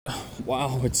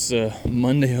Wow, it's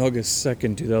Monday, August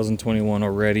 2nd, 2021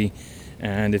 already.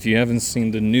 And if you haven't seen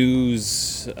the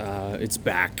news, it's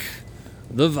back.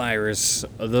 The virus,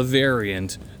 the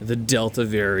variant, the Delta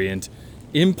variant,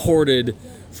 imported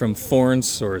from foreign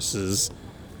sources.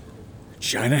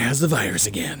 China has the virus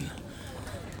again.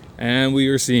 And we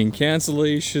are seeing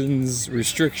cancellations,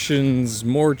 restrictions,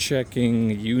 more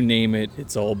checking, you name it,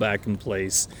 it's all back in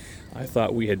place. I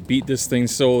thought we had beat this thing.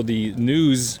 So the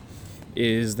news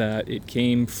is that it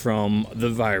came from the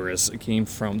virus. It came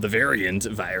from the variant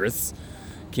virus.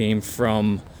 Came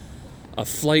from a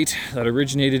flight that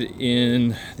originated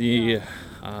in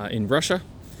Russia,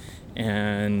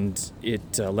 and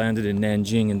it landed in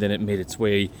Nanjing, and then it made its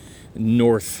way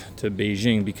north to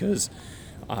Beijing because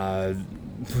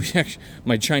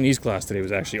my Chinese class today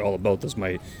was actually all about this.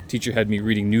 My teacher had me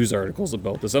reading news articles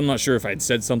about this. I'm not sure if I'd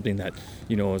said something that,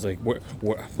 I was like,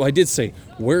 well, I did say,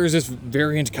 where is this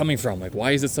variant coming from? Like,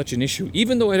 why is it such an issue?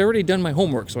 Even though I'd already done my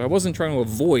homework, so I wasn't trying to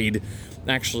avoid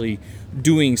actually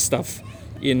doing stuff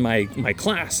in my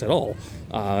class at all.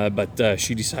 But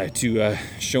she decided to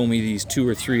show me these 2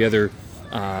 or 3 other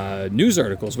news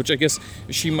articles, which I guess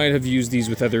she might have used these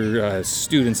with other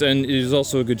students, and it is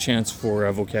also a good chance for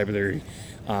a vocabulary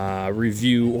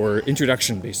review or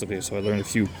introduction, basically. So I learned a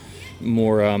few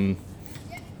more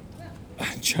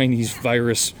Chinese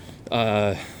virus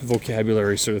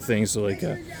vocabulary sort of things. So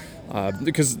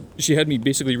because she had me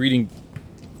basically reading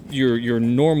your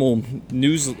normal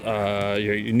news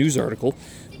your news article,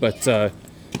 but there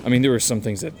were some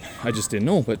things that I just didn't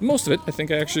know, but most of it, I think,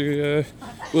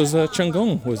 was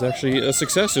Chengong was actually a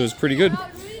success. It was pretty good.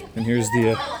 And here's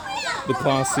the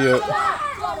posse out.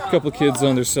 A couple of kids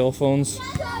on their cell phones,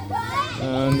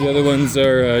 and the other ones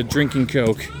are drinking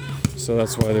Coke, so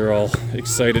that's why they're all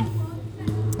excited.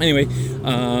 Anyway,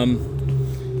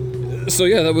 so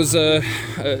yeah, that was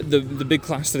the big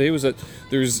class today. Was that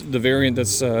there's the variant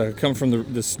that's come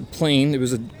from this plane. It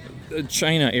was a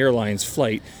China Airlines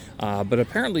flight. But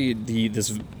apparently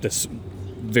this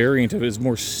variant of it is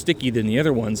more sticky than the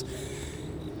other ones,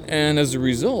 and as a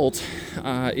result,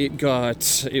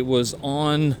 it was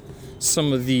on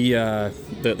some of the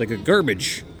like a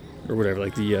garbage or whatever,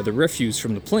 like the refuse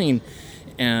from the plane,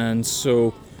 and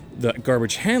so the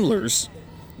garbage handlers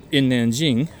in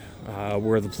Nanjing,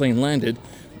 where the plane landed,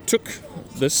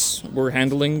 were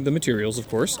handling the materials, of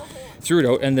course, threw it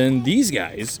out, and then these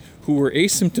guys who were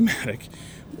asymptomatic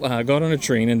got on a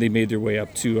train and they made their way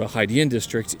up to Haidian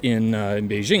district in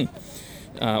Beijing.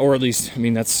 Or at least,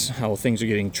 that's how things are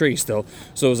getting traced, though.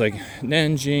 So it was like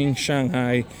Nanjing,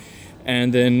 Shanghai,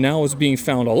 and then now it's being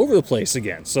found all over the place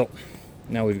again. So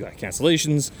now we've got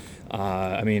cancellations.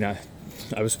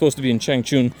 I was supposed to be in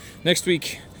Changchun next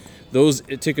week. Those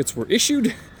tickets were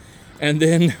issued and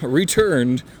then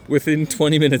returned within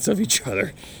 20 minutes of each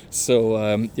other. So,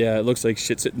 it looks like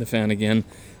shit's hitting the fan again.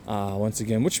 Once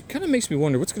again, which kind of makes me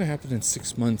wonder what's going to happen in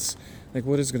 6 months. Like,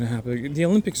 what is going to happen? The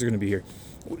Olympics are going to be here.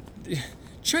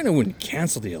 China wouldn't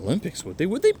cancel the Olympics, would they?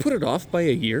 Would they put it off by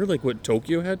a year, like what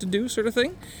Tokyo had to do, sort of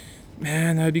thing?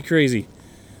 Man, that'd be crazy.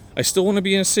 I still want to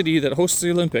be in a city that hosts the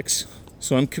Olympics,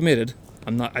 so I'm committed.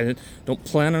 I don't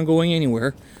plan on going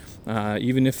anywhere,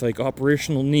 even if like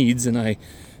operational needs, and I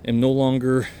am no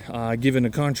longer given a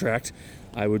contract.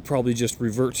 I would probably just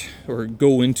revert or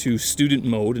go into student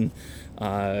mode and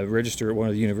register at one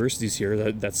of the universities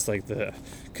here. That's like the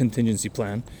contingency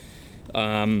plan.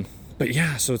 But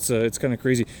yeah, so it's kind of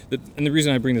crazy. And the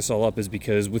reason I bring this all up is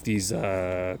because with these,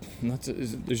 there's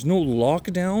no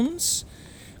lockdowns.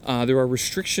 There are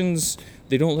restrictions.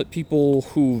 They don't let people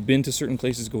who've been to certain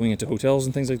places going into hotels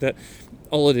and things like that.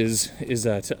 All it is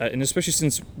that, and especially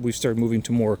since we've started moving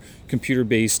to more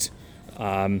computer-based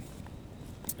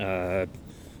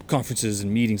conferences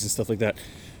and meetings and stuff like that,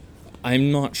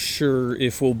 I'm not sure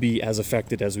if we'll be as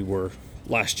affected as we were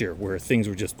last year, where things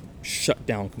were just shut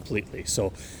down completely.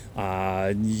 So,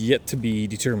 yet to be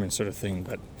determined, sort of thing.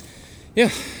 But yeah,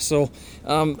 so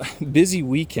busy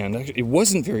weekend. Actually, it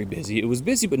wasn't very busy. It was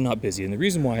busy, but not busy. And the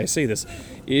reason why I say this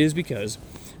is because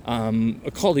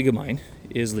a colleague of mine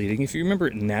is leading. If you remember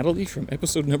Natalie from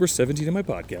episode number 17 of my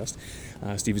podcast,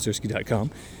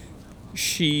 SteveZersky.com,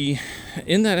 she,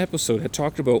 in that episode, had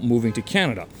talked about moving to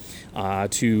Canada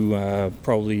to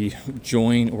probably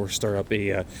join or start up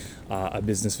a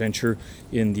business venture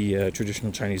in the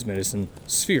traditional Chinese medicine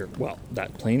sphere. Well,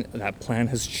 that plan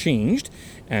has changed,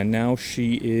 and now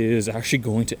she is actually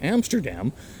going to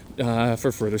Amsterdam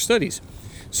for further studies.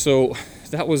 So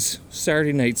that was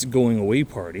Saturday night's going away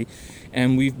party,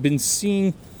 and we've been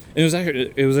seeing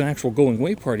it was an actual going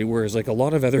away party, whereas like a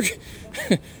lot of other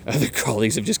other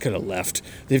colleagues have just kind of left.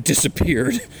 They've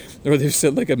disappeared, or they've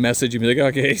sent like a message and be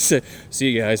like, okay, so, see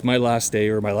you guys, my last day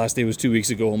was 2 weeks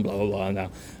ago, and blah blah blah.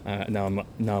 Now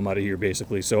I'm out of here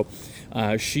basically. So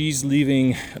she's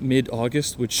leaving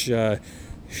mid-August, which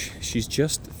she's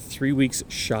just 3 weeks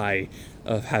shy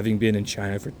of having been in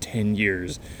China for 10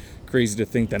 years. Crazy to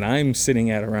think that I'm sitting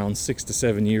at around 6 to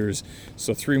 7 years.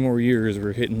 So 3 more years,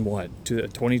 we're hitting what? To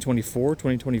 2024,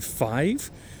 2025?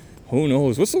 Who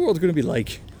knows? What's the world going to be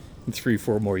like in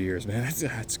 3-4 more years, man?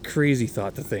 That's a crazy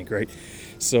thought to think, right?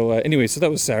 So anyway, so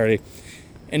that was Saturday.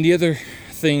 And the other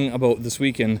thing about this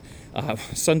weekend,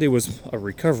 Sunday was a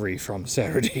recovery from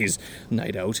Saturday's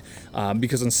night out,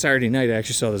 because on Saturday night I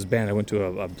actually saw this band. I went to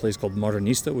a place called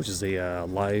Modernista, which is a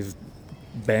live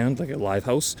band, like a live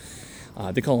house.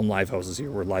 They call them live houses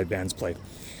here, where live bands play.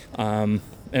 And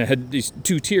it had these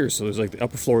 2 tiers, so there's like the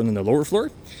upper floor and then the lower floor.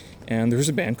 And there's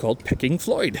a band called Pecking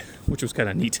Floyd, which was kind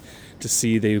of neat to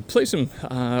see. They play some,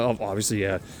 obviously,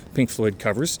 Pink Floyd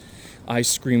covers. I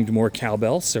screamed more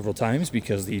cowbell several times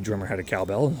because the drummer had a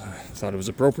cowbell. I thought it was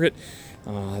appropriate.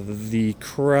 The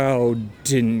crowd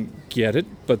didn't get it,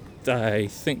 but I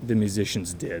think the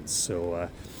musicians did. So,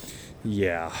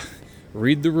 yeah.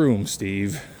 Read the room,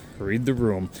 Steve. Read the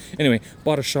room. Anyway,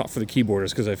 bought a shot for the keyboardist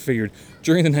because I figured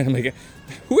during the night, I'm like,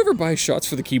 whoever buys shots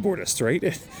for the keyboardist,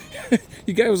 right?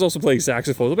 The guy was also playing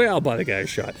saxophone. I'll buy the guy a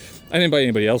shot. I didn't buy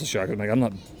anybody else a shot. I'm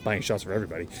not buying shots for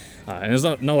everybody. And it's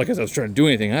not like I was trying to do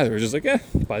anything either. It was just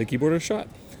like, buy the keyboardist a shot.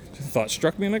 The thought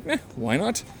struck me. I'm like, why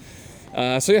not?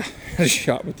 So yeah, I had a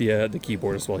shot with the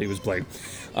keyboardist while he was playing.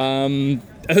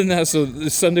 Other than that, so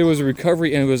Sunday was a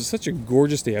recovery, and it was such a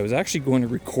gorgeous day. I was actually going to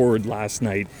record last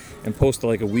night and post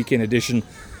like a weekend edition,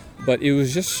 but it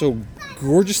was just so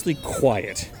gorgeously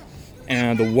quiet,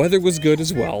 and the weather was good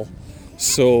as well.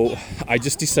 So I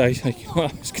just decided, I'm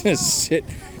just gonna sit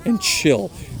and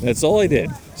chill. And that's all I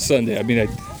did Sunday. I mean,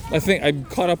 I think I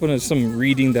caught up on some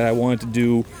reading that I wanted to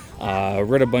do.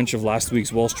 Read a bunch of last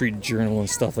week's Wall Street Journal and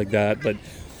stuff like that, but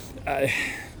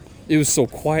it was so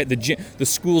quiet. The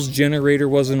school's generator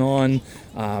wasn't on.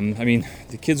 I mean,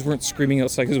 the kids weren't screaming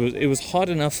outside because it was hot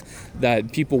enough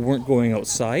that people weren't going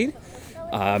outside.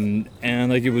 And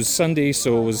like it was Sunday,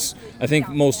 so it was. I think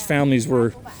most families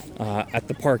were at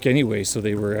the park anyway, so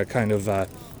they were kind of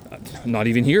not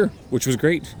even here, which was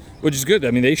great, which is good.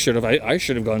 I mean, they should have. I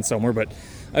should have gone somewhere, but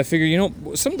I figure,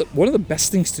 one of the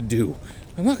best things to do.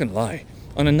 I'm not gonna lie.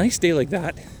 On a nice day like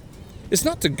that, it's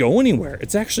not to go anywhere.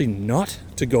 It's actually not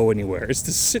to go anywhere. It's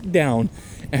to sit down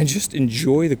and just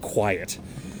enjoy the quiet,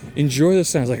 enjoy the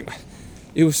sounds. Like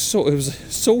it was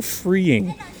so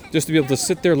freeing just to be able to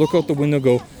sit there, look out the window,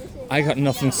 go, I got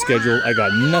nothing scheduled, I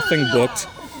got nothing booked.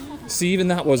 See, even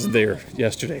that wasn't there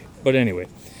yesterday. But anyway,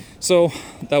 so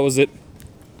that was it.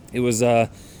 It was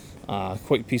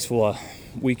quite peaceful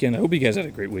weekend. I hope you guys had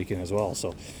a great weekend as well.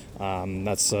 So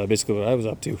that's basically what I was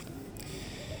up to.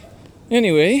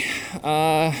 Anyway,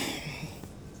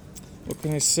 what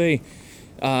can I say?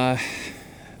 Yeah,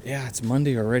 it's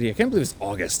Monday already. I can't believe it's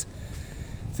August.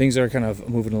 Things are kind of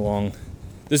moving along.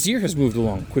 This year has moved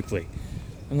along quickly.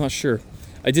 I'm not sure.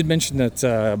 I did mention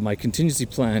that my contingency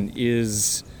plan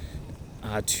is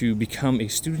to become a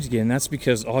student again. That's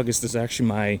because August is actually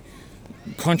my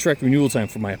contract renewal time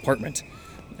for my apartment.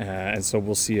 And so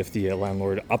we'll see if the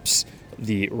landlord ups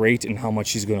the rate and how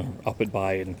much he's going to up it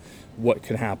by and what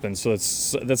could happen. So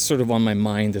that's sort of on my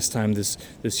mind this time this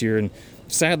year. And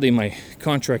sadly, my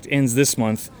contract ends this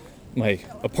month. My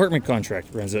apartment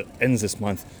contract ends this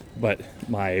month, but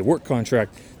my work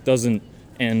contract doesn't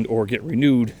end or get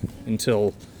renewed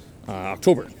until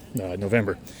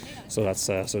November. So that's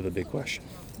sort of the big question.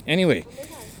 Anyway,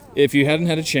 if you hadn't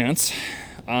had a chance,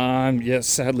 yes,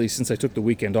 sadly, since I took the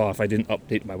weekend off, I didn't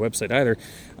update my website either.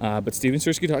 But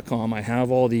stevensersky.com, I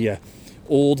have all the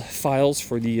old files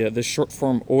for the short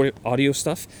form audio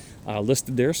stuff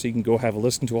listed there, so you can go have a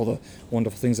listen to all the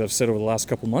wonderful things I've said over the last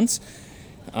couple months.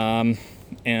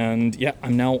 And yeah,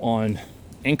 I'm now on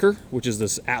Anchor, which is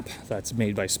this app that's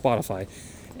made by Spotify.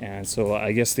 And so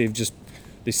I guess they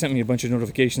sent me a bunch of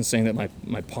notifications saying that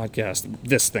my podcast,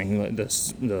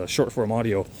 the short form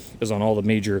audio, is on all the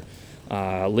major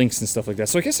links and stuff like that.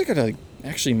 So I guess I gotta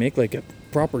actually make like a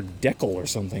proper decal or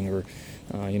something, or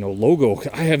logo.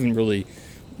 I haven't really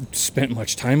spent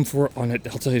much time on it.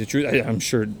 I'll tell you the truth. I'm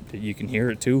sure that you can hear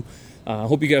it too. I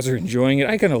hope you guys are enjoying it.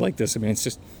 I kind of like this. I mean, it's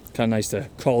just kind of nice to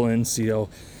call in, see how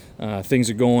things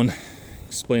are going,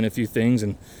 explain a few things,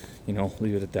 and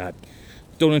leave it at that.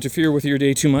 Don't interfere with your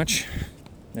day too much,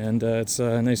 and it's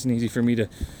nice and easy for me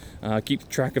to keep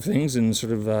track of things and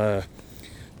sort of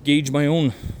gauge my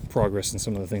own progress in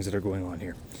some of the things that are going on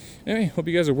here. Anyway, hope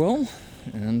you guys are well,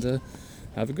 and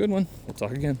have a good one. We'll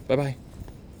talk again. Bye-bye.